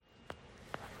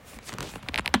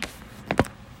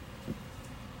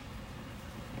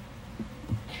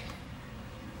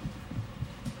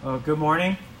Good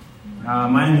morning.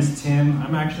 My name is Tim.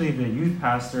 I'm actually the youth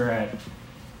pastor at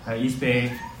East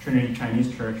Bay Trinity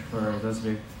Chinese Church, for those of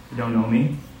you who don't know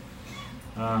me.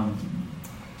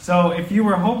 So if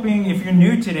you're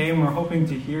new today and we're hoping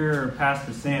to hear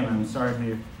Pastor Sam, I'm sorry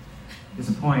to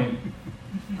disappoint.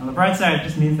 On the bright side, it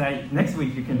just means that next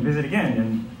week you can visit again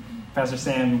and Pastor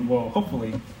Sam will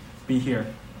hopefully be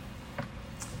here.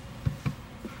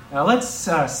 Let's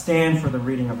stand for the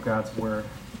reading of God's Word.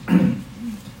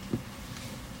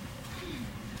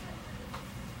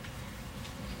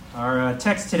 Our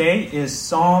text today is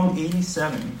Psalm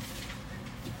 87.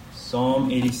 Psalm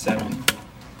 87.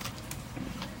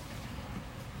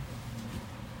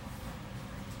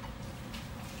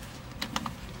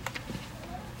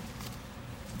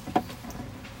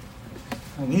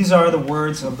 These are the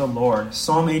words of the Lord.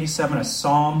 Psalm 87, a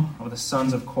psalm of the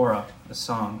sons of Korah, a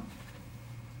song.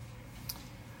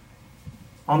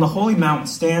 On the holy mount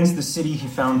stands the city he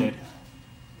founded.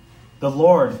 The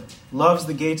Lord loves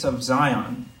the gates of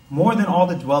Zion more than all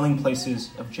the dwelling places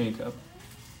of Jacob.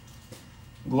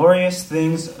 Glorious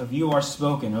things of you are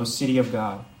spoken, O city of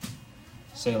God.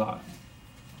 Selah.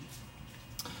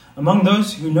 Among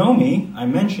those who know me, I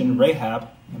mention Rahab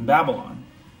and Babylon.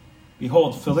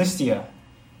 Behold, Philistia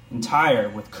and Tyre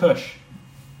with Cush.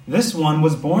 This one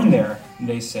was born there,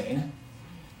 they say.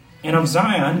 And of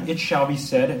Zion it shall be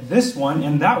said, this one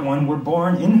and that one were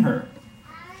born in her.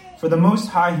 For the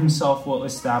Most High himself will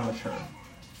establish her.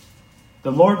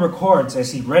 The Lord records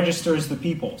as he registers the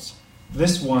peoples.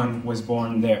 This one was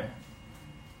born there.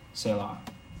 Selah.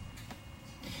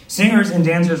 Singers and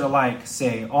dancers alike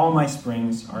say, all my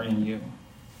springs are in you.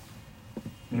 You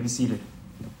may be seated.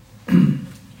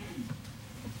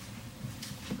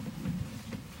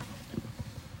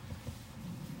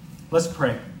 Let's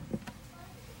pray.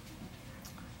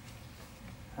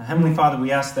 Heavenly Father, we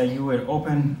ask that you would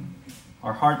open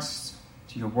our hearts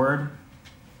to your word.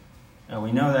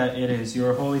 We know that it is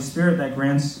your Holy Spirit that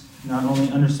grants not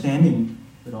only understanding,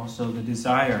 but also the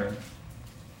desire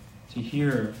to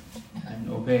hear and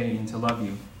obey and to love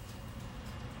you.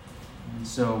 And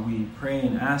so we pray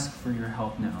and ask for your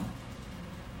help now.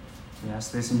 We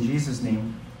ask this in Jesus'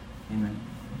 name. Amen.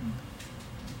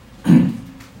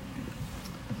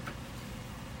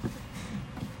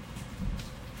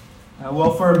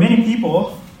 Well, for many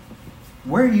people,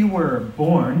 where you were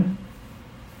born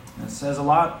says a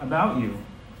lot about you.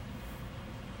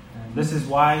 And this is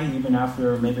why, even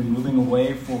after maybe moving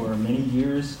away for many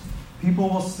years, people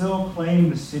will still claim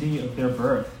the city of their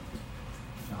birth.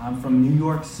 I'm from New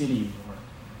York City, or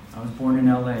I was born in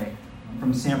LA. I'm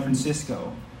from San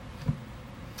Francisco.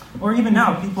 Or even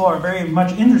now, people are very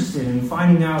much interested in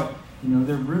finding out,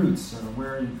 their roots, or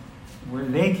where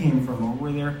they came from, or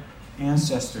where their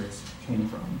ancestors came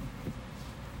from.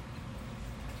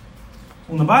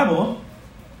 In the Bible,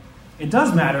 it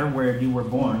does matter where you were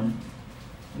born,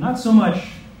 not so much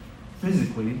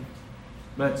physically,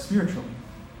 but spiritually.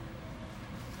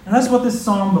 And that's what this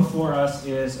psalm before us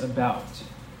is about.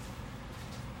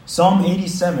 Psalm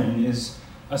 87 is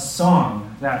a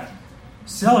song that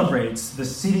celebrates the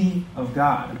city of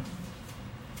God.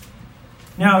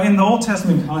 Now, in the Old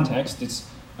Testament context, it's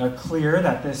clear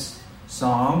that this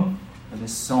song, or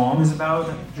this psalm, is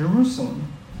about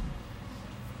Jerusalem.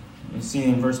 You see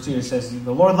in verse 2, it says,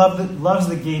 the Lord loves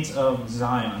the gates of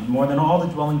Zion more than all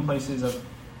the dwelling places of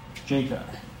Jacob.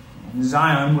 And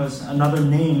Zion was another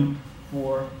name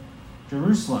for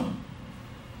Jerusalem.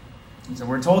 And so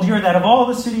we're told here that of all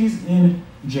the cities in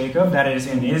Jacob, that is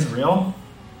in Israel,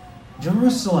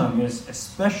 Jerusalem is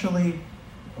especially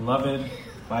beloved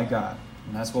by God.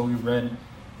 And that's what we read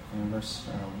in verse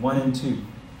 1 and 2.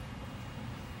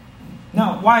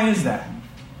 Now, why is that?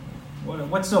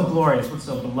 What's so glorious, what's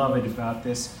so beloved about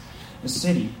this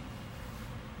city?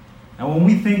 Now, when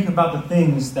we think about the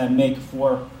things that make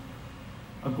for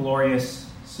a glorious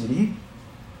city,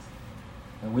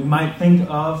 we might think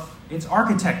of its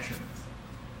architecture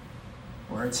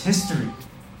or its history.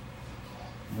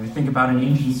 We think about an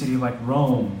ancient city like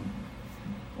Rome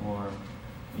or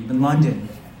even London.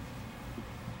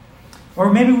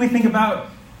 Or maybe we think about,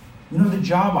 the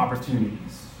job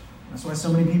opportunities. That's why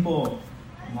so many people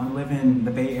want to live in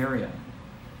the Bay Area.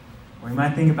 Or you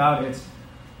might think about its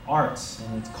arts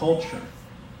and its culture.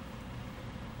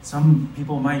 Some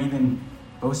people might even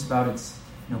boast about its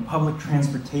public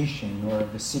transportation or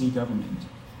the city government.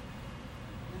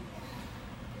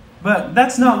 But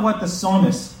that's not what the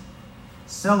psalmist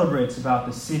celebrates about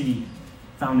the city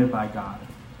founded by God.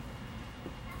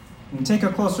 And take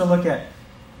a closer look at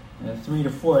 3 to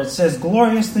 4. It says,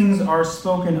 glorious things are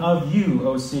spoken of you,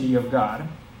 O city of God.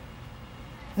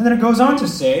 And then it goes on to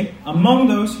say, among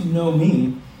those who know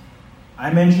me,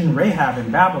 I mentioned Rahab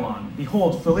in Babylon.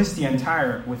 Behold, Philistia and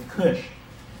Tyre with Cush.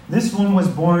 This one was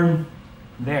born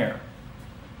there,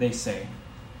 they say.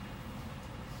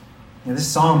 This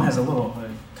psalm has a little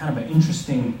kind of an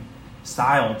interesting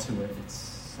style to it.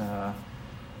 It's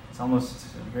almost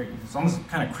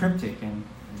kind of cryptic, and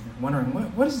you're wondering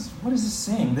what is this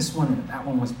saying? This one, that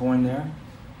one was born there.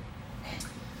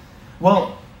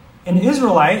 Well, an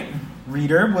Israelite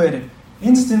reader would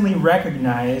instantly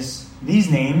recognize these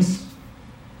names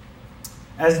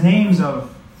as names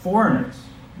of foreigners,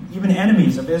 even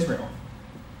enemies of Israel.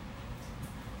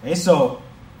 Okay, so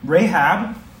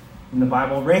Rahab in the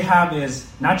Bible, Rahab is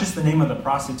not just the name of the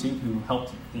prostitute who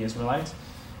helped the Israelites.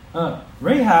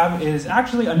 Rahab is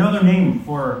actually another name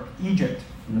for Egypt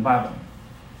in the Bible.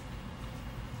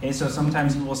 Okay, so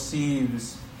sometimes you will see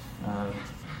this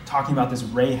talking about this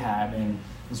Rahab, and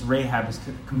this Rahab is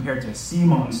compared to a sea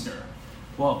monster.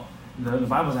 Well, the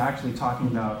Bible is actually talking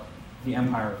about the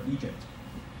empire of Egypt.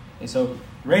 Okay, so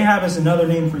Rahab is another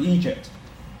name for Egypt.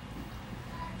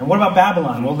 And what about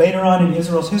Babylon? Well, later on in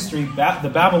Israel's history,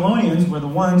 the Babylonians were the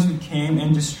ones who came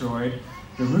and destroyed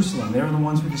Jerusalem. They were the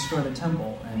ones who destroyed the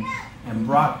temple and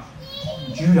brought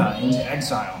Judah into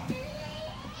exile.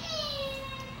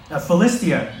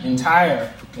 Philistia and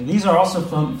Tyre, and these are also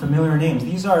familiar names.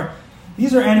 These are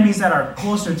enemies that are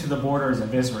closer to the borders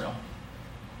of Israel.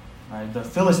 The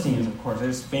Philistines, of course,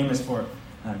 is famous for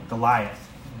Goliath,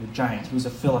 the giant. He was a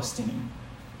Philistine.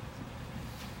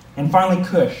 And finally,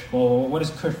 Cush. Well, what does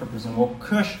Cush represent? Well,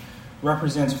 Cush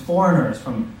represents foreigners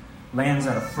from lands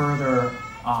that are further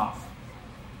off.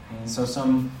 And so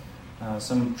some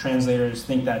translators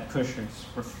think that Cush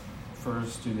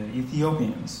refers to the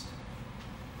Ethiopians.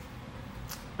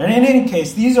 But in any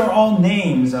case, these are all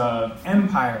names of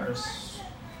empires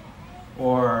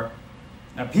or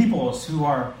peoples who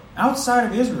are outside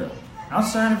of Israel,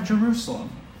 outside of Jerusalem.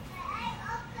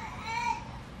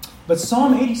 But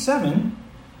Psalm 87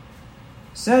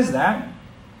 says that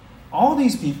all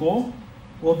these people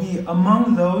will be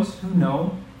among those who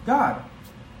know God.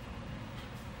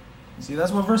 You see,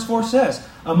 that's what verse 4 says.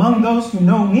 Among those who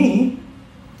know me,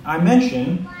 I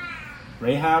mention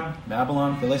Rahab,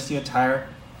 Babylon, Philistia, Tyre,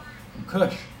 and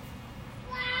Cush.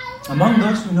 Among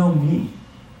those who know me.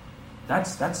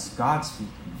 That's God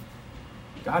speaking.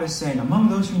 God is saying, among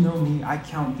those who know me, I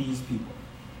count these people.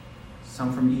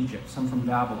 Some from Egypt, some from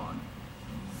Babylon,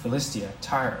 Philistia,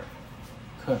 Tyre,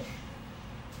 Cush.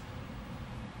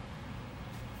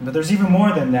 But there's even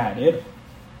more than that.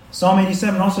 Psalm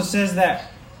 87 also says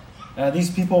that these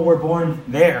people were born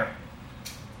there.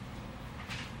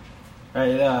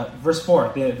 Verse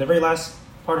 4, the very last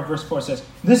part of verse 4 says,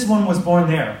 this one was born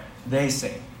there, they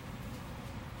say.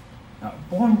 Now,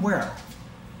 born where?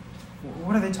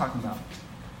 What are they talking about?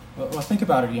 Well, think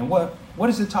about it again. What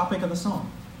is the topic of the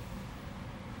psalm?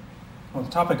 Well,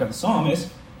 the topic of the psalm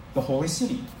is the holy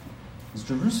city. It's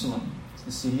Jerusalem. It's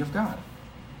the city of God.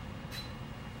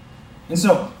 And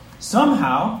so,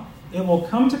 somehow, it will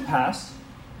come to pass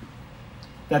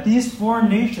that these foreign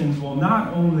nations will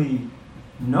not only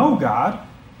know God,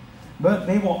 but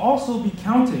they will also be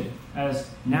counted as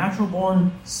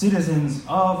natural-born citizens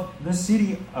of the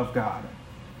city of God.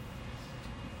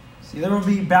 See, there will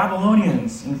be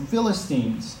Babylonians and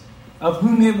Philistines, of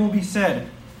whom it will be said,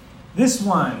 this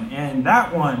one and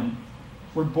that one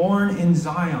were born in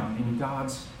Zion, in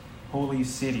God's holy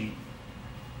city.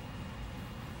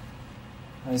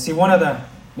 And see, one of the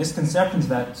misconceptions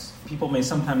that people may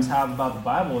sometimes have about the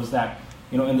Bible is that,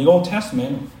 in the Old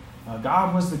Testament,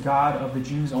 God was the God of the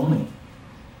Jews only.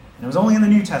 And it was only in the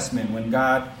New Testament when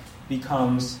God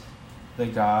becomes the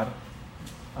God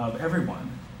of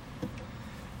everyone.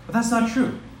 But that's not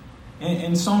true.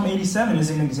 And Psalm 87 is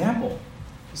an example.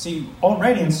 You see,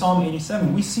 already in Psalm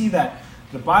 87, we see that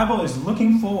the Bible is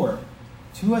looking forward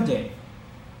to a day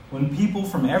when people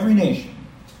from every nation,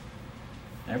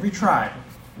 every tribe,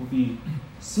 will be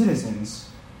citizens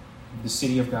of the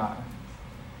city of God.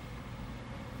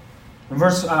 In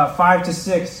verse 5 to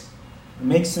 6, it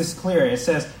makes this clear. It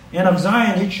says, and of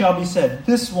Zion it shall be said,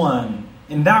 this one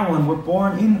and that one were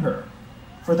born in her,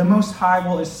 for the Most High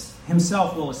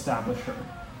himself will establish her.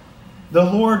 The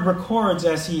Lord records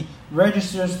as he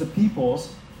registers the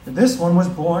peoples that this one was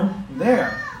born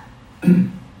there.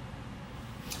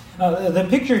 The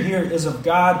picture here is of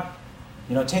God,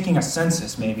 taking a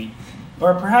census maybe,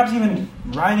 or perhaps even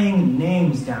writing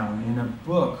names down in a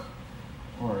book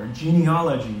or a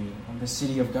genealogy of the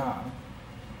city of God.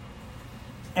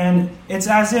 And it's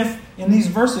as if, in these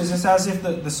verses, it's as if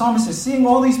the psalmist is seeing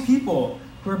all these people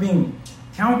who are being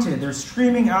counted. They're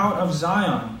streaming out of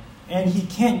Zion, and he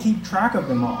can't keep track of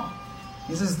them all.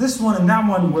 He says, this one and that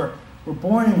one were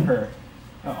born in her.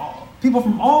 People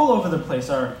from all over the place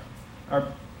are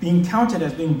being counted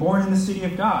as being born in the city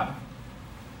of God.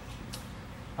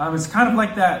 It's kind of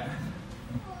like that,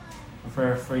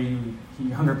 for you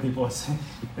younger people, it's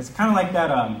kind of like that,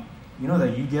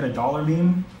 that you get a dollar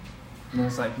meme.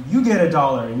 It's like, you get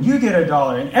 $1, and you get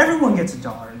 $1, and everyone gets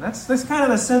 $1. That's kind of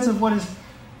the sense of what is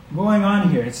going on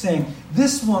here. It's saying,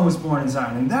 this one was born in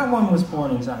Zion, and that one was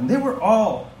born in Zion. They were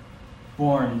all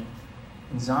born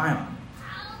in Zion.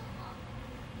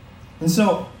 And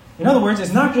so, in other words,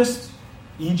 it's not just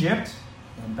Egypt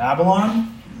and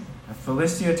Babylon, and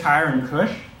Philistia, Tyre, and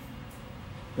Cush,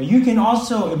 but you can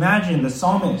also imagine the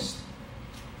psalmist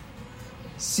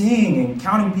seeing and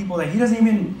counting people that he doesn't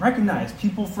even recognize.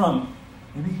 People from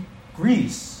maybe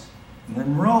Greece, and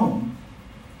then Rome,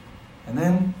 and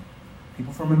then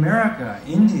people from America,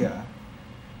 India,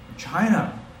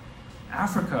 China,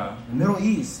 Africa, the Middle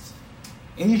East,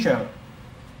 Asia,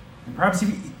 and perhaps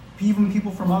even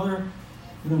people from other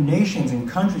nations and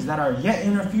countries that are yet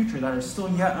in our future, that are still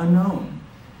yet unknown.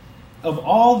 Of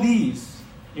all these,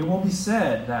 it will be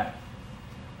said that,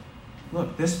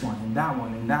 look, this one, and that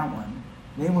one, and that one,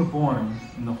 they were born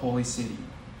in the holy city.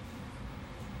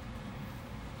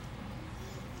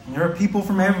 And there are people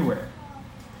from everywhere.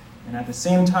 And at the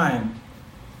same time,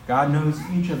 God knows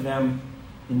each of them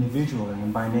individually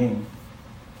and by name.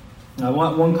 Now,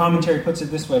 one commentary puts it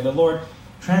this way: the Lord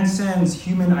transcends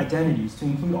human identities to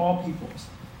include all peoples,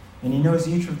 and he knows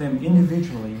each of them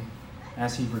individually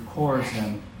as he records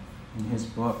them in his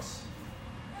books.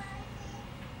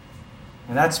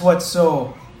 And that's what's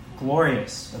so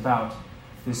glorious about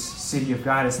this city of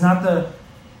God. It's not the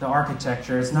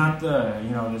architecture, it's not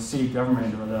the city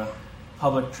government or the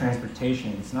public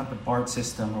transportation, it's not the BART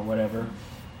system or whatever.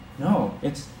 No,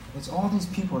 it's all these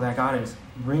people that God is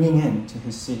bringing into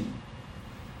his city.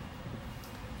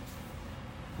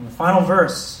 And the final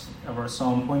verse of our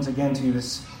psalm points again to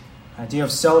this idea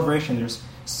of celebration. There's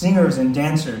singers and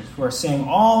dancers who are saying,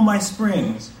 all my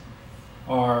springs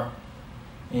are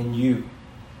in you.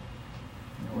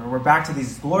 We're back to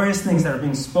these glorious things that are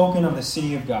being spoken of the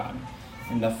city of God.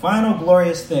 And the final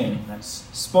glorious thing that's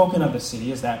spoken of the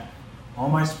city is that all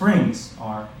my springs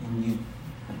are in you.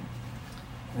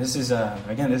 And this is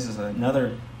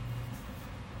another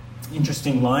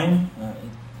interesting line.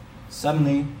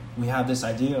 Suddenly, we have this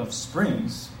idea of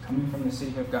springs coming from the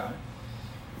city of God.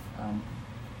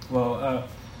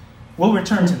 We'll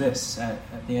return to this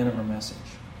at the end of our message.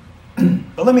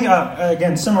 But let me,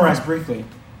 again, summarize briefly.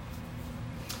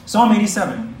 Psalm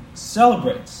 87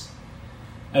 celebrates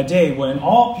a day when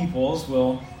all peoples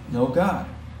will know God.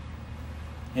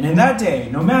 And in that day,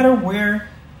 no matter where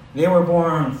they were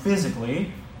born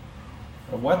physically,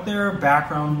 or what their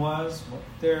background was, what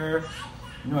their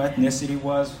ethnicity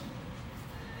was,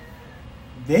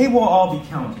 they will all be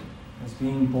counted as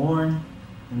being born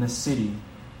in the city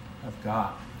of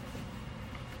God.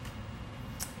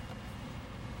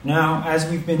 Now, as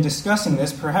we've been discussing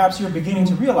this, perhaps you're beginning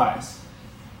to realize,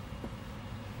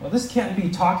 well, this can't be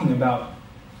talking about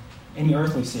any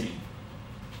earthly city.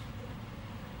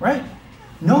 Right?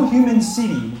 No human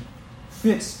city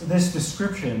fits this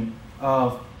description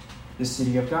of the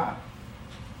city of God.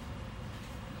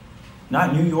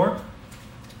 Not New York,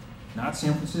 not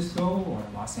San Francisco or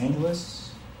Los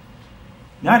Angeles,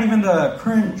 not even the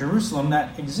current Jerusalem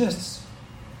that exists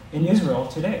in Israel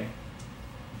today.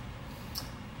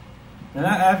 And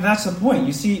that's the point.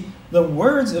 You see, the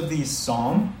words of these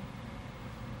psalms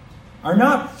are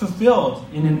not fulfilled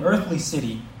in an earthly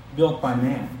city built by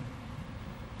man,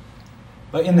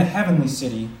 but in the heavenly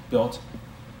city built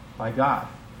by God.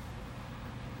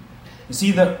 You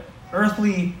see, the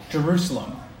earthly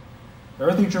Jerusalem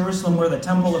where the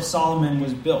Temple of Solomon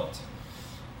was built,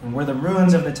 and where the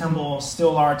ruins of the temple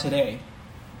still are today.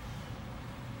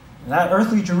 That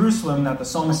earthly Jerusalem that the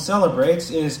psalmist celebrates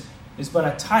is but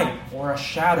a type or a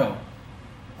shadow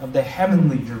of the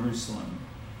heavenly Jerusalem,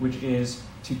 which is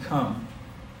to come.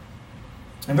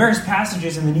 And various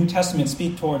passages in the New Testament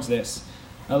speak towards this.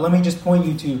 Let me just point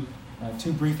you to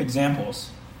two brief examples.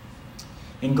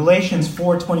 In Galatians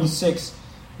 4:26,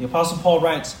 the Apostle Paul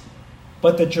writes,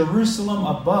 "But the Jerusalem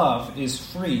above is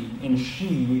free, and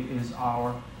she is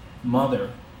our mother."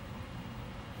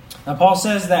 Now Paul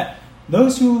says that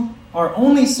those who are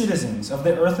only citizens of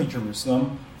the earthly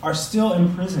Jerusalem are still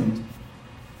imprisoned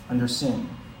under sin.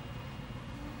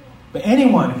 But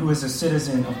anyone who is a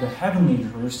citizen of the heavenly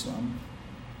Jerusalem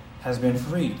has been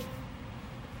freed.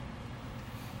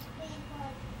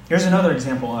 Here's another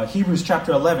example. Hebrews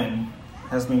chapter 11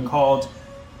 has been called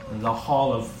the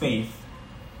Hall of Faith.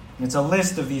 It's a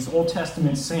list of these Old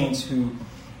Testament saints who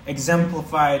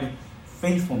exemplified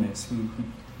faithfulness, who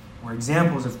or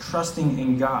examples of trusting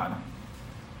in God.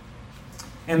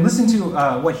 And listen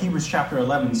to what Hebrews chapter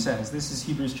 11 says. This is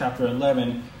Hebrews chapter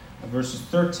 11, verses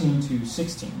 13 to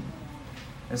 16.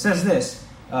 It says this.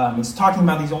 It's talking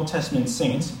about these Old Testament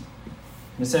saints.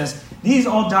 It says, "These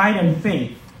all died in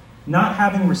faith, not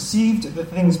having received the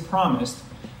things promised,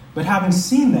 but having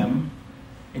seen them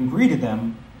and greeted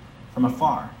them from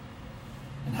afar,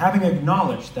 and having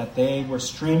acknowledged that they were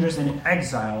strangers and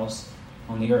exiles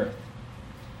on the earth.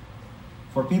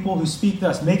 For people who speak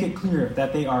thus make it clear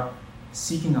that they are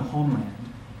seeking a homeland.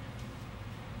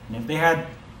 And if they had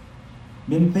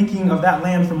been thinking of that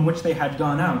land from which they had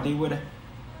gone out, they would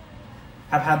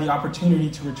have had the opportunity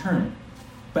to return.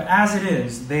 But as it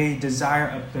is, they desire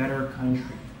a better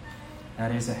country,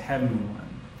 that is, a heavenly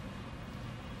one.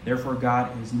 Therefore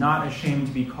God is not ashamed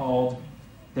to be called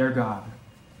their God,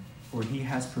 for he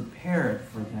has prepared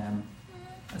for them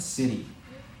a city."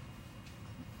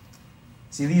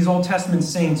 See, these Old Testament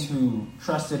saints who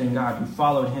trusted in God, who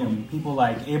followed him, people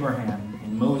like Abraham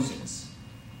and Moses,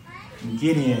 and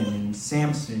Gideon and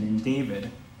Samson and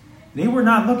David, they were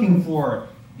not looking for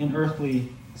an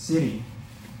earthly city.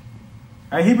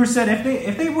 Hebrews said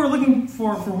if they were looking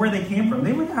for where they came from,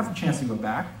 they wouldn't have a chance to go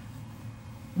back.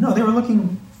 No, they were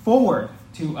looking forward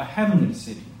to a heavenly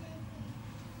city.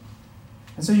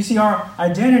 And so you see, our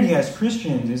identity as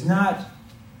Christians is not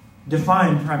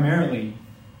defined primarily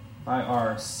by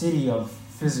our city of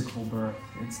physical birth.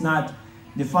 It's not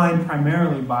defined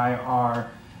primarily by our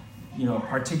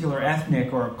particular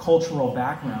ethnic or cultural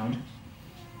background.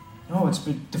 No, it's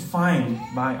defined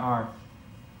by our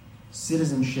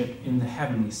citizenship in the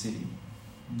heavenly city.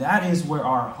 That is where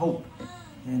our hope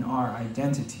and our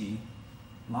identity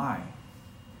lie.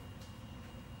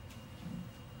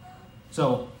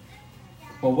 So,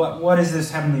 what is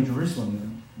this heavenly Jerusalem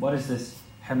then? What is this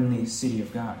heavenly city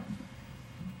of God?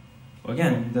 Well,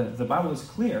 again, the Bible is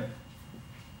clear.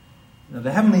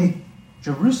 The heavenly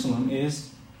Jerusalem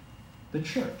is the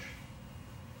church.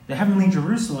 The heavenly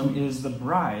Jerusalem is the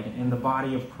bride and the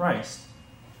body of Christ.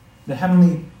 The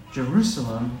heavenly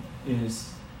Jerusalem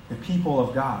is the people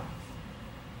of God.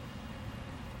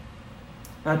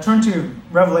 Turn to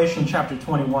Revelation chapter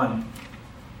 21.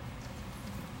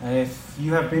 If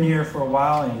you have been here for a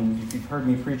while and if you've heard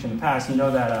me preach in the past, you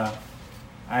know that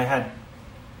I had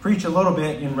preached a little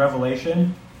bit in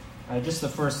Revelation, just the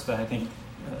first,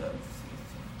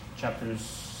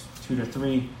 chapters 2 to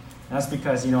 3. That's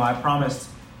because, I promised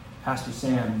Pastor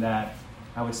Sam that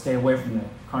I would stay away from the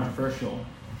controversial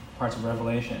parts of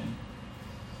Revelation.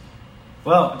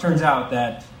 Well, it turns out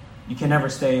that you can never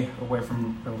stay away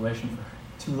from Revelation for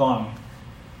too long.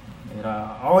 It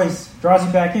always draws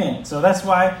you back in. So that's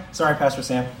why, sorry, Pastor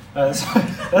Sam, that's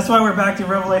why we're back to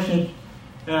Revelation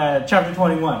chapter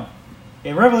 21.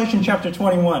 In Revelation chapter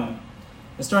 21,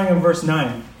 starting in verse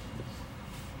 9,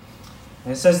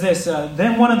 it says this,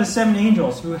 "Then one of the 7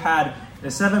 angels who had the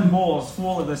 7 bowls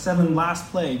full of the 7 last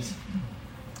plagues,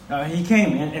 he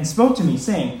came and spoke to me,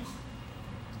 saying,"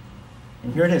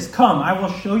 and here it is, "Come, I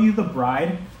will show you the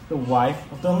bride, the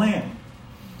wife of the Lamb.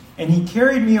 And he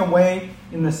carried me away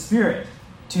in the Spirit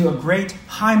to a great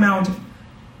high mountain."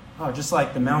 Oh, just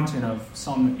like the mountain of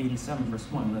Psalm 87, verse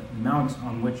 1, the mount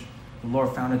on which the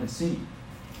Lord founded the city.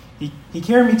 He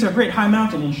carried me to a great high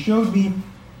mountain and showed me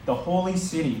the holy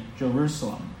city,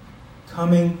 Jerusalem,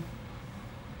 coming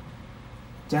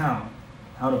down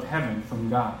out of heaven from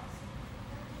God.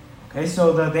 Okay,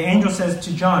 so the angel says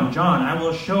to John, "John, I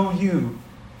will show you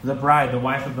the bride, the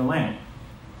wife of the Lamb."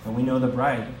 And we know the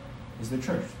bride is the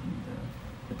church,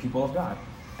 the people of God.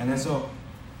 And then so,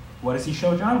 what does he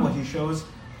show John? Well, he shows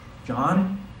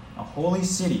John a holy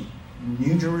city,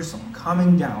 New Jerusalem,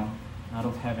 coming down out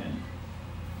of heaven.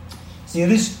 See,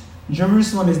 this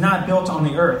Jerusalem is not built on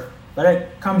the earth, but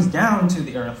it comes down to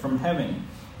the earth from heaven.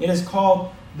 It is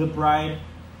called the bride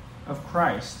of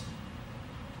Christ.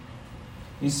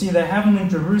 You see, the heavenly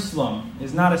Jerusalem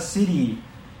is not a city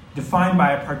defined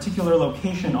by a particular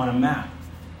location on a map,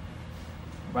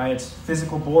 by its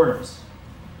physical borders.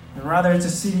 And rather, it's a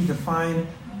city defined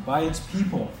by its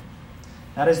people.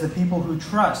 That is, the people who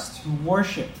trust, who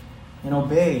worship, and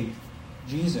obey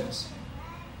Jesus.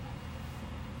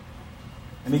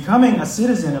 And becoming a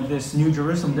citizen of this New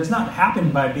Jerusalem does not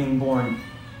happen by being born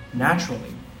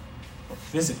naturally or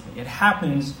physically. It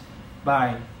happens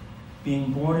by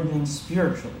being born again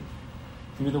spiritually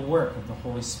through the work of the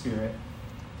Holy Spirit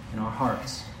in our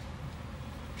hearts.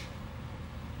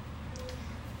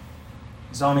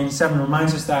 Psalm 87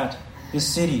 reminds us that this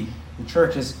city, the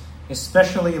church, is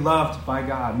especially loved by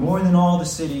God, more than all the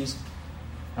cities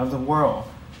of the world.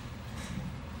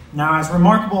 Now, as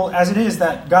remarkable as it is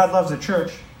that God loves the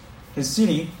church, his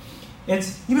city,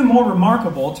 it's even more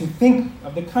remarkable to think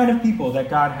of the kind of people that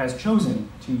God has chosen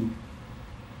to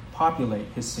populate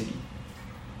his city.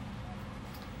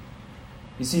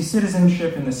 You see,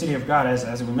 citizenship in the city of God,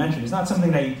 as we mentioned, is not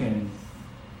something that you can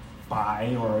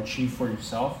buy or achieve for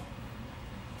yourself.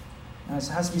 It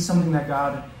has to be something that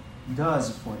God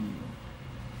does for you.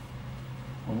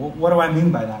 Well, what do I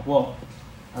mean by that? Well,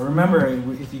 I remember,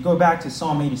 if you go back to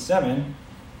Psalm 87,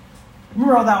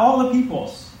 remember all the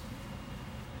peoples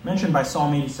mentioned by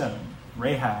Psalm 87,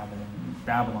 Rahab and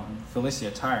Babylon,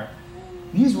 Philistia, Tyre,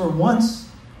 these were once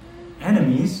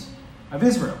enemies of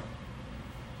Israel.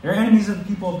 They're enemies of the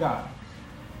people of God.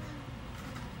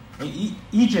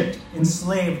 Egypt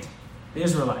enslaved the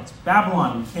Israelites.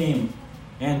 Babylon came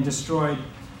and destroyed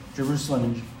Jerusalem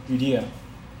and Judea.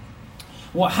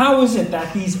 Well, how is it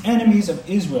that these enemies of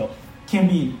Israel can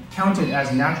be counted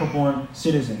as natural-born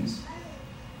citizens?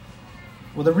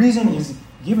 Well, the reason is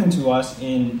given to us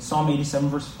in Psalm 87,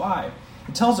 verse 5.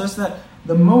 It tells us that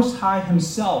the Most High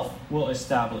himself will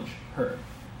establish her.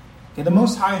 Okay, the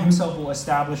Most High himself will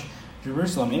establish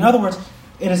Jerusalem. In other words,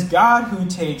 it is God who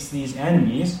takes these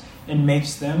enemies and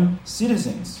makes them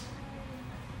citizens.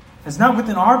 It's not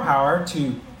within our power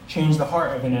to change the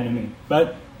heart of an enemy,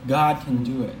 but God can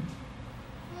do it.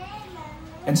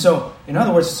 And so, in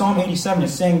other words, Psalm 87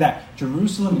 is saying that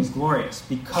Jerusalem is glorious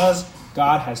because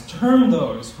God has turned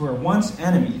those who were once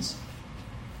enemies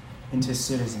into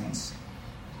citizens.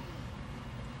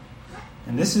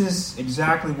 And this is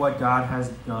exactly what God has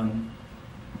done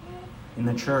in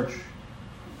the church.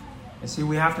 You see,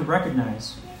 we have to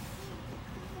recognize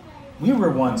we were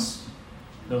once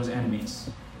those enemies.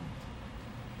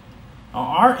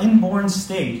 Our inborn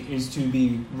state is to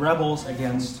be rebels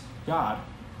against God.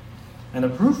 And the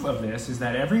proof of this is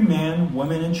that every man,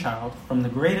 woman, and child, from the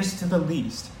greatest to the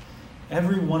least,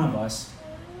 every one of us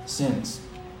sins.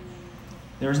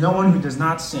 There is no one who does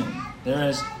not sin. There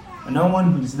is no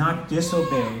one who does not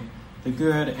disobey the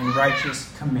good and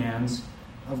righteous commands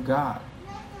of God.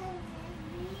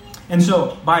 And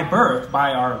so, by birth,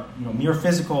 by our mere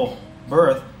physical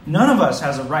birth, none of us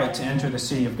has a right to enter the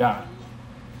city of God.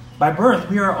 By birth,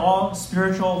 we are all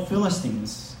spiritual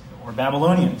Philistines or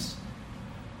Babylonians.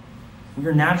 We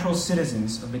are natural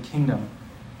citizens of the kingdom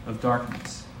of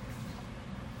darkness.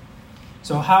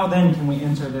 So how then can we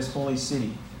enter this holy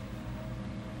city?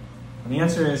 And the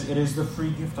answer is, it is the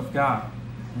free gift of God.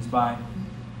 It's by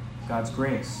God's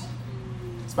grace.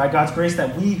 It's by God's grace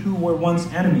that we who were once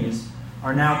enemies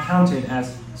are now counted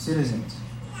as citizens.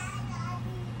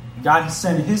 God has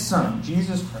sent his Son,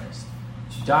 Jesus Christ,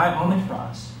 to die on the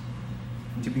cross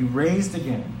and to be raised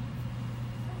again.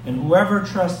 And whoever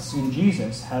trusts in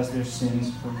Jesus has their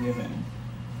sins forgiven.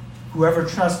 Whoever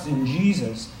trusts in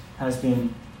Jesus has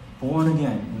been born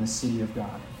again in the city of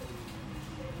God.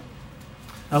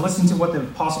 Now listen to what the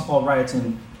Apostle Paul writes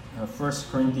in 1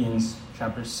 Corinthians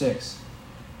chapter 6.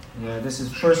 This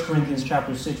is 1 Corinthians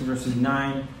chapter 6, verses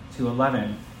 9 to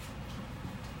 11.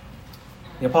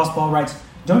 The Apostle Paul writes,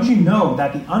 "Don't you know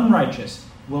that the unrighteous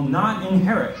will not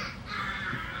inherit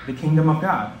the kingdom of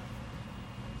God?"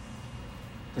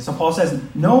 Okay, so Paul says,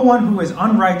 no one who is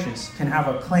unrighteous can have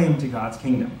a claim to God's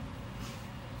kingdom.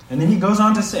 And then he goes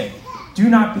on to say, "Do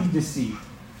not be deceived.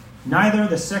 Neither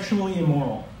the sexually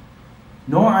immoral,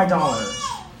 nor idolaters,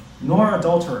 nor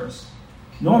adulterers,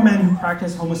 nor men who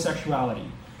practice homosexuality,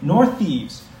 nor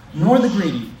thieves, nor the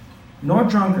greedy, nor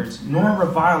drunkards, nor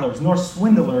revilers, nor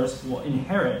swindlers will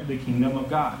inherit the kingdom of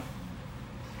God.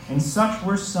 And such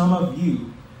were some of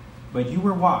you, but you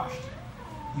were washed,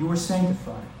 you were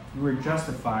sanctified, you were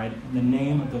justified in the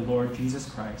name of the Lord Jesus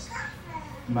Christ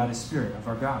and by the Spirit of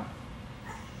our God."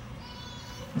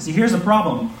 You see, here's the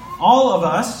problem. All of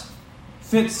us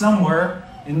fit somewhere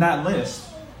in that list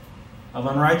of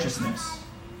unrighteousness.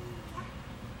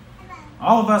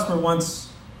 All of us were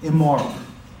once immoral,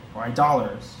 or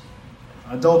idolaters,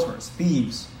 adulterers,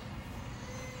 thieves,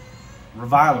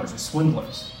 revilers, or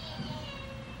swindlers.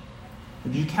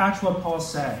 But did you catch what Paul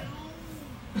said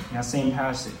in that same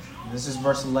passage? This is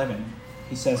verse 11.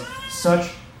 He says,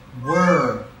 "Such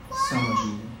were some of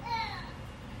you."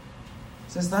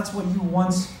 He says that's what you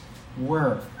once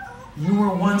were. You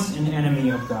were once an enemy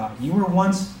of God. You were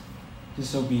once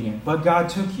disobedient. But God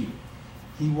took you.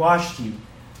 He washed you.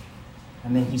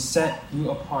 And then he set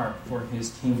you apart for his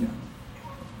kingdom.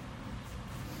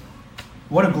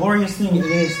 What a glorious thing it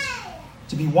is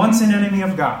to be once an enemy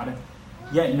of God,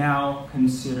 yet now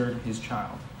considered his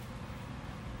child.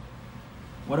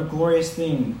 What a glorious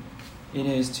thing it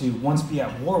is to once be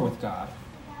at war with God,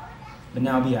 but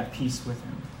now be at peace with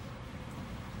him.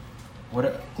 What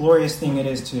a glorious thing it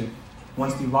is to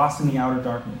once be lost in the outer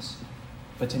darkness,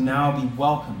 but to now be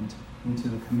welcomed into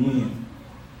the communion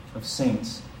of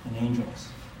saints and angels.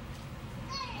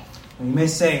 And you may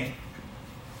say,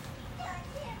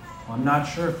 well, I'm not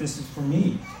sure if this is for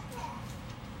me.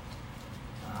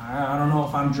 I don't know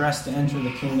if I'm dressed to enter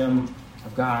the kingdom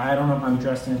of God. I don't know if I'm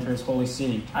dressed to enter his holy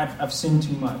city. I've sinned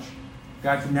too much.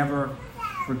 God could never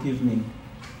forgive me.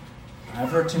 I've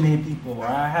hurt too many people, or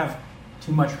I have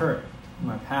too much hurt in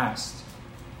my past.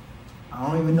 I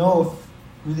don't even know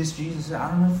who this Jesus is. I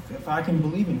don't know if I can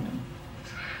believe in him.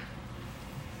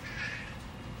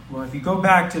 Well, if you go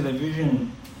back to the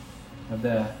vision of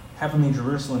the heavenly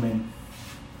Jerusalem in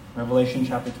Revelation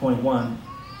chapter 21,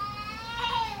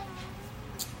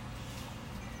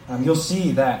 you'll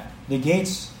see that the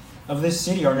gates of this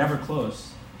city are never closed.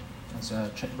 That's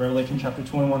Revelation chapter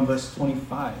 21, verse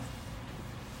 25.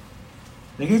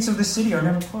 The gates of the city are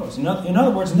never closed. In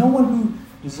other words, no one who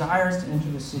desires to enter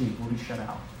the city will be shut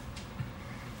out.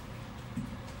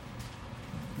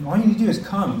 And all you need to do is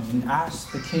come and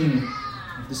ask the king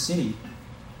of the city.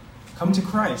 Come to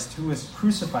Christ, who was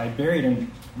crucified, buried,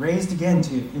 and raised again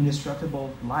to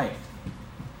indestructible life.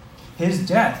 His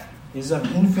death is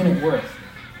of infinite worth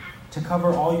to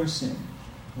cover all your sin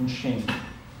and shame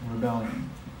and rebellion.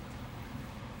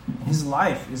 His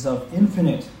life is of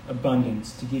infinite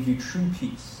abundance to give you true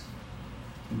peace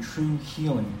and true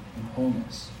healing and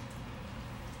wholeness.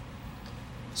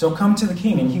 So come to the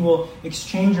King, and he will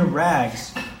exchange your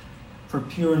rags for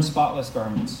pure and spotless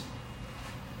garments.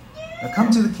 Now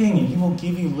come to the King, and he will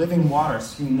give you living water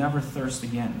so you never thirst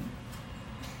again.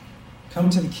 Come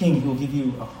to the King, he will give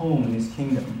you a home in his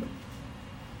kingdom.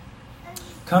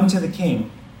 Come to the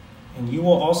King, and you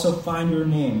will also find your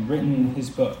name written in his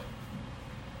book,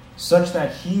 such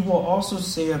that he will also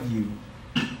say of you,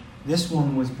 this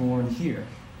one was born here,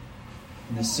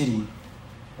 in the city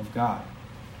of God.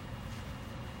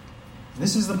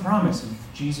 This is the promise of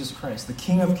Jesus Christ, the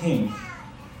King of Kings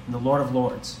and the Lord of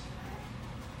Lords.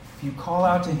 If you call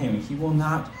out to him, he will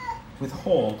not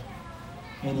withhold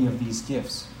any of these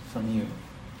gifts from you.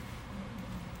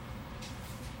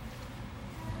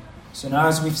 So now,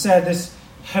 as we've said, this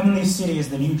heavenly city is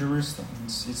the New Jerusalem.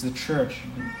 It's the church.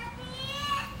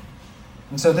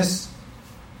 And so this,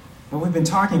 what we've been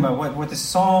talking about, what this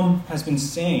psalm has been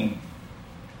saying,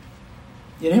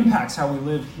 it impacts how we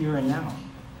live here and now.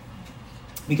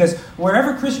 Because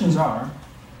wherever Christians are,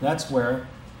 that's where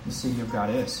the city of God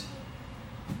is.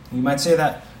 You might say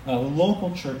that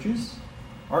local churches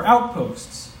are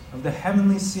outposts of the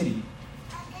heavenly city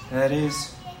that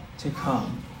is to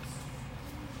come.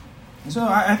 And so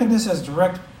I think this has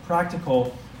direct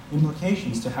practical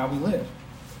implications to how we live.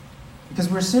 Because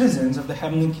we're citizens of the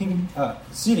heavenly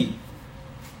city.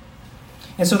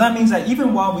 And so that means that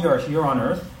even while we are here on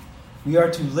earth, we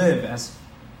are to live as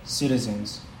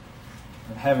citizens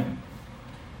of heaven.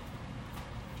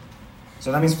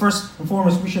 So that means first and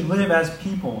foremost, we should live as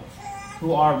people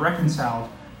who are reconciled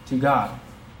to God.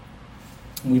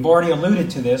 And we've already alluded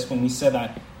to this when we said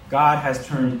that God has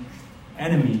turned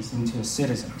enemies into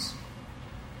citizens.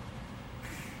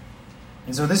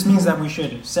 And so this means that we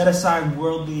should set aside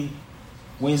worldly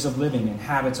ways of living and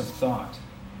habits of thought.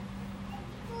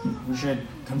 We should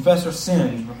confess our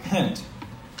sins, repent,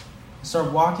 and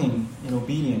start walking in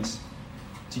obedience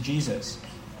to Jesus.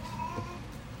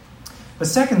 But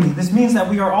secondly, this means that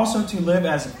we are also to live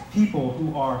as people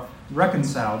who are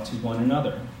reconciled to one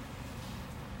another.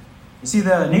 You see,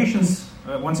 the nations,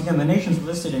 once again, the nations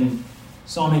listed in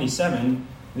Psalm 87,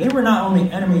 they were not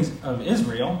only enemies of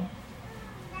Israel,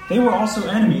 they were also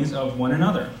enemies of one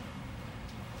another.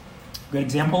 A good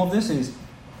example of this is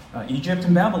Egypt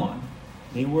and Babylon.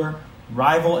 They were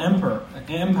rival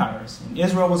empires, and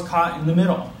Israel was caught in the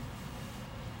middle.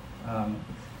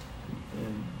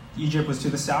 Egypt was to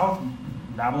the south,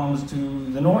 Babylon was to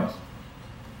the north,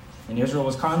 and Israel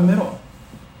was caught in the middle.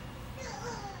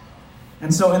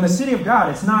 And so in the city of God,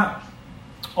 it's not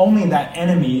only that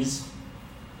enemies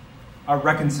are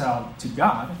reconciled to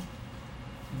God,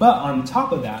 but on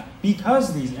top of that,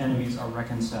 because these enemies are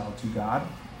reconciled to God,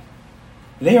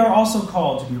 they are also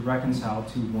called to be reconciled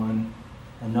to one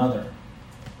another.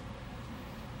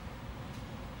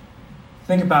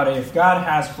 Think about it. If God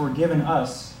has forgiven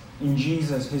us in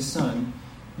Jesus, his Son,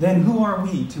 then who are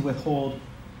we to withhold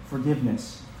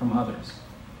forgiveness from others?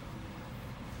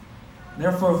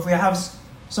 Therefore, if we have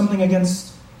something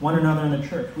against one another in the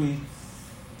church,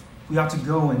 we ought to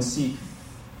go and seek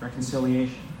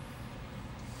reconciliation.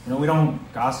 We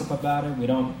don't gossip about it. We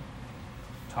don't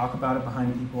talk about it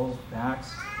behind people's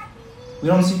backs. We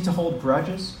don't seek to hold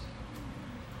grudges.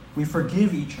 We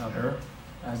forgive each other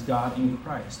as God in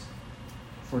Christ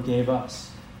forgave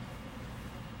us.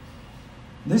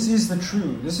 This is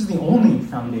the only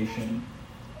foundation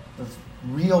of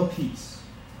real peace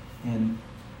and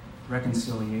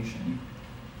reconciliation.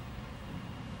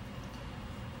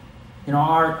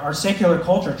 Our secular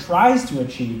culture tries to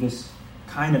achieve this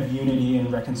kind of unity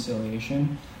and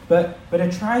reconciliation, but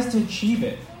it tries to achieve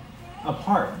it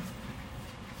apart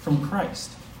from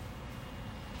Christ.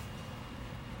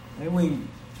 We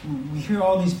hear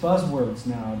all these buzzwords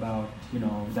now about,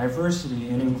 diversity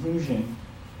and inclusion.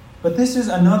 But this is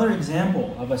another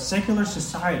example of a secular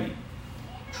society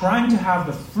trying to have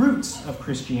the fruits of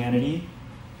Christianity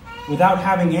without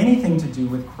having anything to do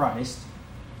with Christ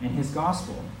and his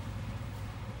gospel.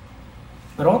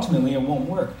 But ultimately it won't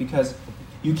work, because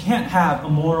you can't have a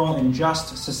moral and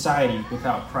just society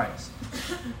without Christ.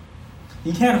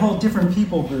 You can't hold different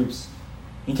people groups,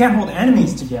 you can't hold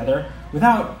enemies together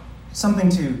without something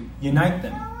to unite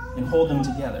them and hold them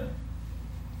together.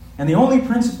 And the only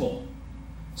principle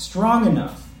strong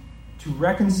enough to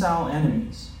reconcile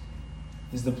enemies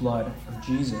is the blood of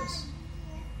Jesus.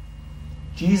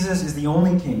 Jesus is the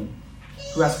only king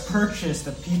who has purchased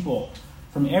a people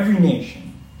from every nation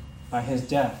by his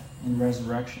death and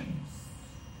resurrection.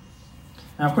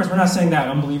 Now, of course, we're not saying that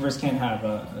unbelievers can't have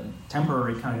a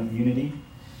temporary kind of unity.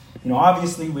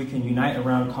 Obviously, we can unite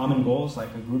around common goals like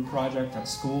a group project at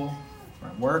school or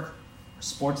at work, or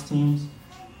sports teams,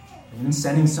 even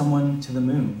sending someone to the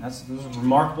moon. Those are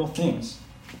remarkable things.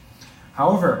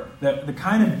 However, the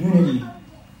kind of unity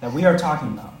that we are talking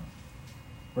about,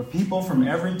 where people from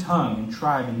every tongue and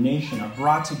tribe and nation are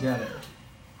brought together,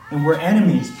 and where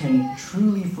enemies can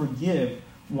truly forgive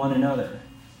one another,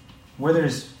 where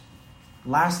there's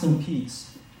lasting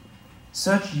peace,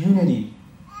 such unity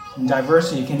and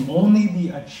diversity can only be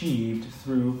achieved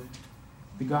through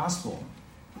the gospel.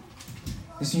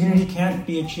 This unity can't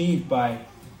be achieved by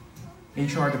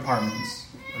HR departments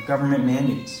or government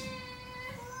mandates.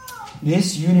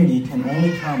 This unity can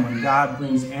only come when God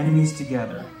brings enemies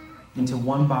together into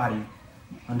one body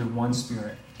under one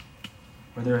Spirit,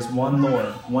 where there is one Lord,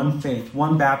 one faith,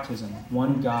 one baptism,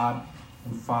 one God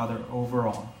and Father over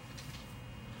all.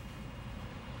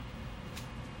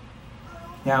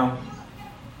 Now,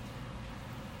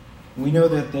 we know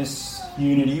that this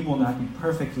unity will not be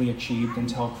perfectly achieved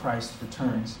until Christ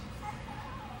returns.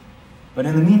 But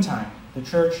in the meantime, the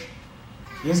church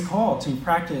is called to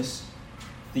practice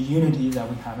the unity that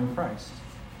we have in Christ,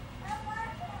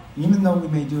 even though we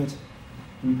may do it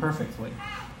imperfectly.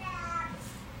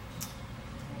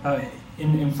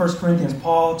 In 1 Corinthians,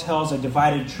 Paul tells a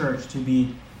divided church to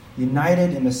be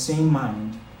united in the same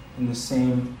mind, in the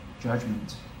same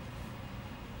judgment.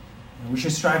 And we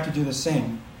should strive to do the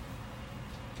same.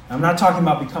 I'm not talking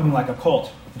about becoming like a cult,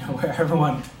 where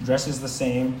everyone dresses the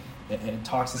same, and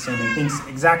talks the same, and thinks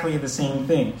exactly the same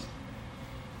things.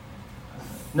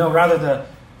 No, rather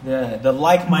the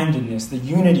like-mindedness, the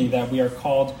unity that we are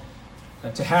called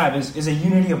to have is a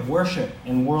unity of worship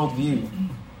and worldview.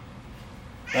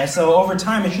 Right? So over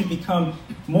time, it should become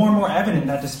more and more evident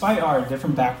that despite our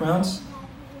different backgrounds,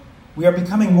 we are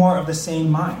becoming more of the same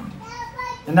mind.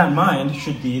 And that mind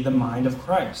should be the mind of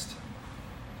Christ.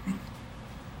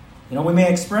 We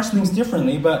may express things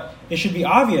differently, but it should be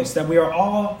obvious that we are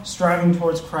all striving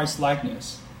towards Christ's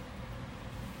likeness.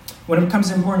 When it comes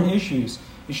to important issues,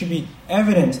 it should be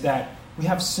evident that we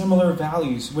have similar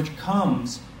values, which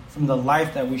comes from the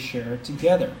life that we share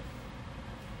together.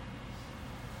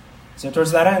 So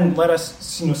towards that end, let us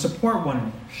support one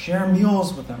another, share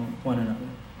meals with one another,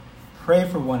 pray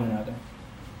for one another,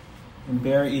 and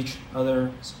bear each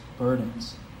other's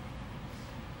burdens.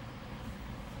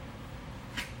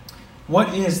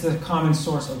 What is the common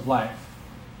source of life?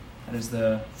 That is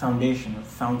the foundation or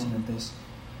fountain of this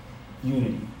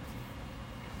unity.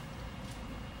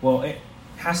 Well, it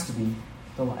has to be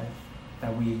the life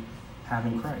that we have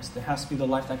in Christ. It has to be the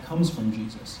life that comes from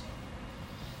Jesus.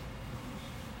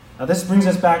 Now, this brings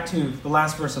us back to the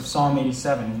last verse of Psalm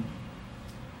 87.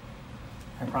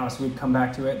 I promised we'd come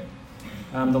back to it.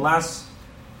 The last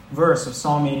verse of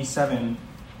Psalm 87,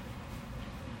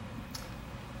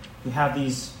 we have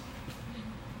these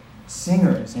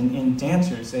singers and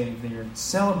dancers. They're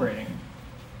celebrating.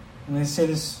 And they say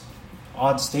this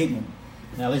odd statement,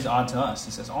 at least odd to us.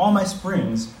 He says, "All my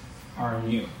springs are in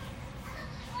you."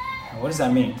 Now, what does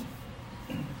that mean?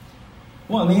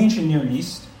 Well, in the ancient Near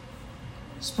East,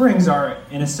 springs are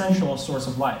an essential source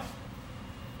of life.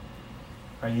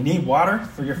 Right? You need water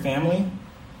for your family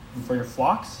and for your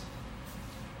flocks.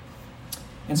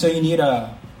 And so you need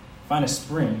to find a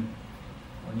spring,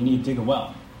 or you need to dig a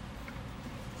well.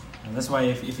 And that's why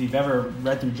if you've ever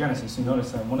read through Genesis, you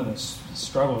notice that one of the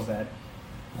struggles that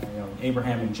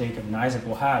Abraham and Jacob and Isaac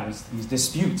will have is these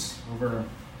disputes over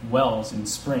wells and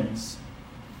springs.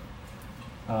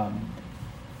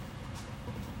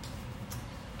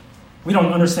 We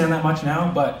don't understand that much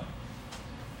now, but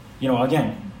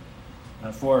again,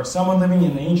 for someone living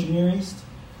in the ancient Near East,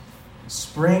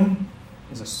 spring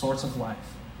is a source of life.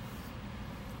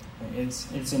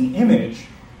 It's an image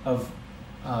of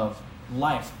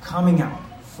life coming out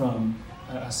from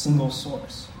a single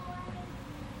source.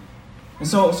 And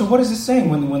so what is this saying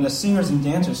when the singers and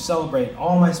dancers celebrate,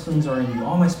 all my springs are in you,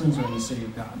 all my springs are in the city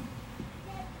of God?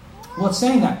 Well, it's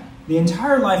saying that the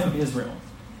entire life of Israel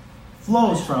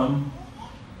flows from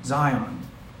Zion,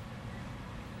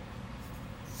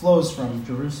 flows from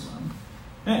Jerusalem.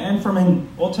 And from an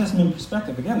Old Testament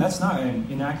perspective, again, that's not an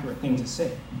inaccurate thing to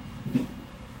say.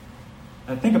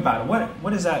 Think about it.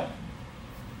 What is that?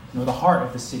 The heart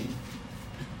of the city.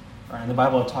 Right? In the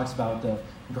Bible, it talks about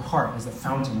your heart as the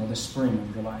fountain or the spring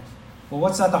of your life. Well,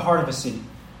 what's at the heart of a city?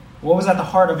 What was at the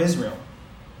heart of Israel?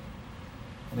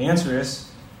 Well, the answer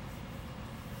is,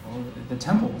 the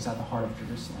temple was at the heart of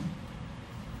Jerusalem.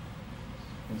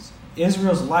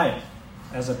 Israel's life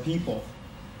as a people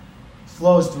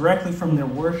flows directly from their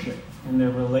worship and their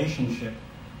relationship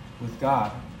with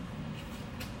God.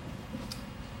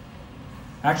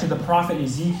 Actually, the prophet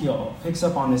Ezekiel picks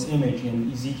up on this image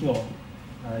in Ezekiel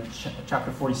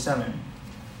chapter 47.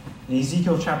 In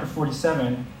Ezekiel chapter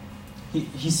 47,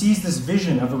 he sees this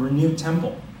vision of a renewed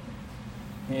temple.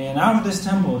 And out of this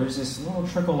temple, there's this little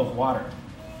trickle of water.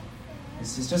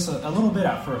 It's just a little bit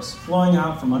at first, flowing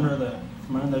out from under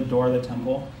the door of the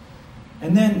temple.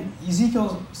 And then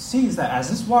Ezekiel sees that as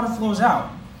this water flows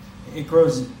out, it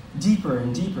grows deeper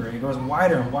and deeper. It grows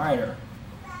wider and wider.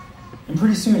 And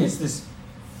pretty soon it's this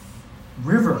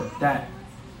river that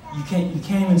you can't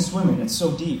even swim in. It's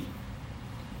so deep.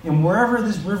 And wherever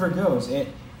this river goes, it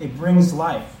brings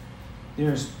life.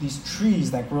 There's these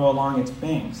trees that grow along its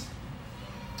banks.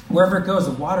 Wherever it goes,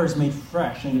 the water is made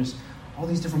fresh, and there's all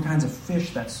these different kinds of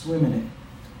fish that swim in it.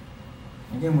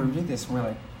 Again, we read this and we're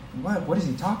like, what is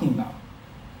he talking about?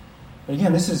 But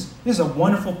again, this is a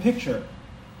wonderful picture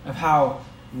of how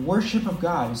worship of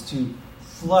God is to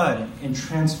flood and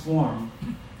transform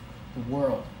the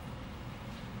world.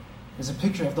 It's a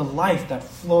picture of the life that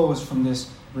flows from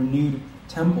this renewed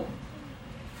temple.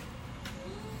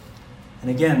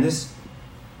 And again, this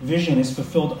vision is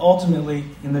fulfilled ultimately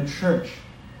in the church,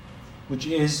 which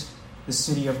is the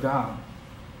city of God.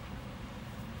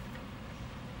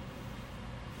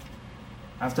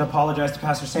 I have to apologize to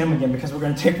Pastor Sam again because we're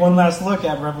going to take one last look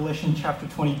at Revelation chapter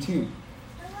 22.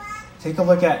 Take a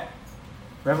look at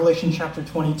Revelation chapter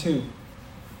 22.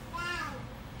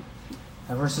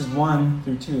 At verses 1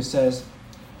 through 2 says,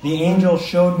 "The angel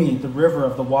showed me the river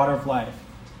of the water of life,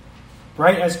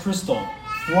 bright as crystal,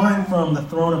 flowing from the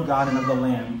throne of God and of the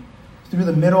Lamb, through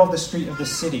the middle of the street of the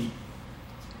city.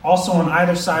 Also on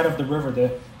either side of the river,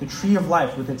 the tree of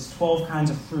life with its 12 kinds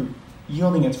of fruit,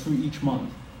 yielding its fruit each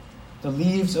month. The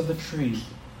leaves of the tree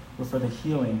were for the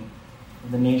healing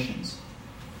of the nations."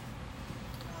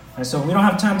 And so we don't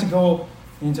have time to go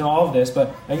into all of this,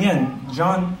 but again,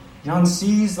 John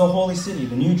sees the holy city,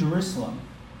 the New Jerusalem,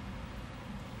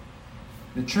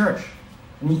 the church.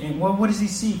 And what does he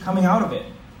see coming out of it?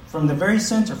 From the very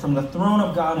center, from the throne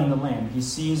of God and the Lamb, he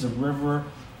sees a river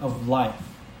of life.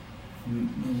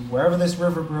 And wherever this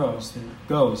river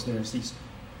goes, there's these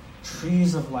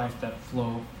trees of life that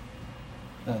flow,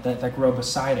 that grow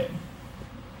beside it.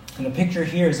 And the picture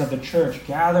here is of the church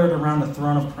gathered around the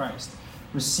throne of Christ,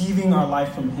 receiving our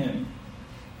life from him.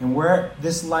 And where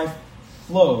this life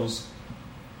flows,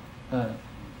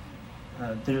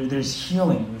 there's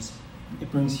healing.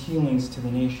 It brings healings to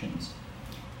the nations.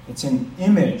 It's an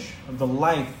image of the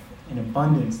life and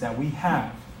abundance that we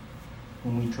have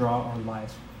when we draw our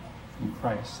life from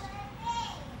Christ.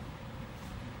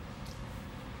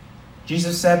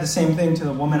 Jesus said the same thing to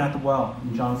the woman at the well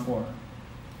in John 4.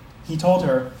 He told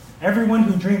her, "Everyone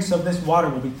who drinks of this water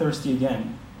will be thirsty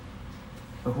again.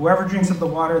 But whoever drinks of the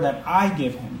water that I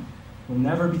give him will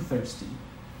never be thirsty.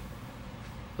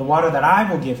 The water that I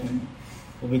will give him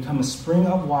will become a spring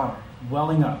of water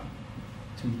welling up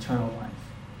to eternal life."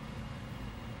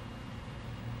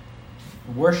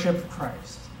 The worship of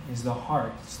Christ is the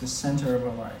heart, it's the center of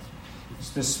our life. It's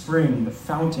the spring, the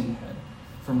fountainhead,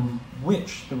 from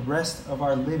which the rest of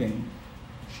our living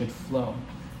should flow.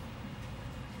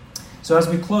 So as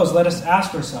we close, let us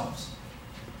ask ourselves,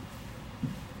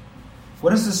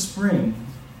 what is the spring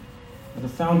or the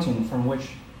fountain from which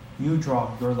you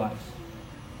draw your life?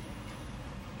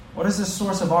 What is the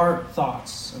source of our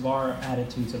thoughts, of our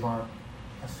attitudes, of our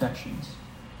affections?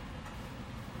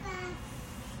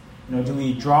 Do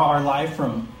we draw our life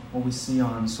from what we see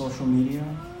on social media,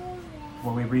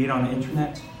 what we read on the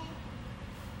internet?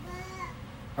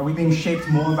 Are we being shaped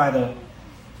more by the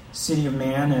city of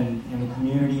man and the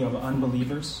community of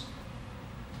unbelievers?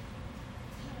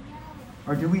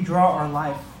 Or do we draw our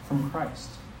life from Christ?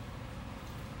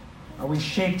 Are we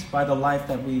shaped by the life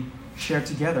that we share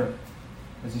together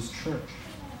as His church?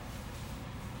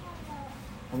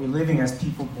 Are we living as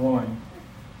people born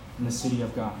in the city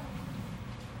of God?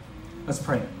 Let's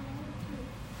pray.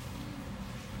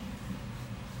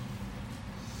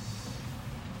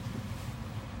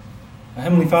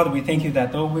 Heavenly Father, we thank you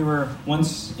that though we were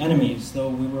once enemies, though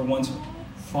we were once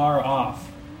far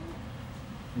off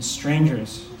and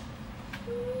strangers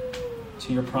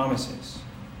to your promises,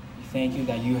 we thank you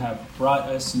that you have brought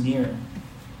us near,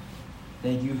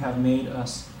 that you have made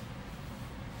us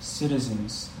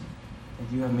citizens,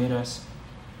 that you have made us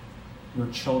your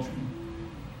children.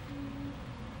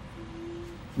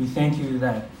 We thank you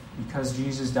that because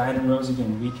Jesus died and rose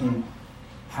again, we can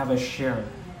have a share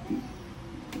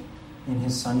in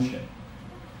His sonship.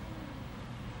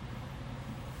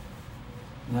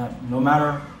 That no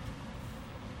matter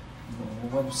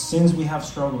what sins we have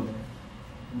struggled with,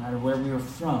 no matter where we are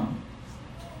from,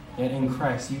 yet in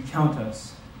Christ you count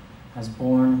us as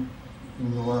born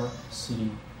in your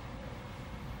city.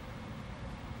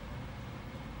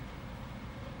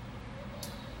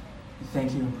 We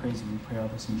thank you and praise you. We pray all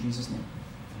this in Jesus' name.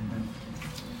 Amen.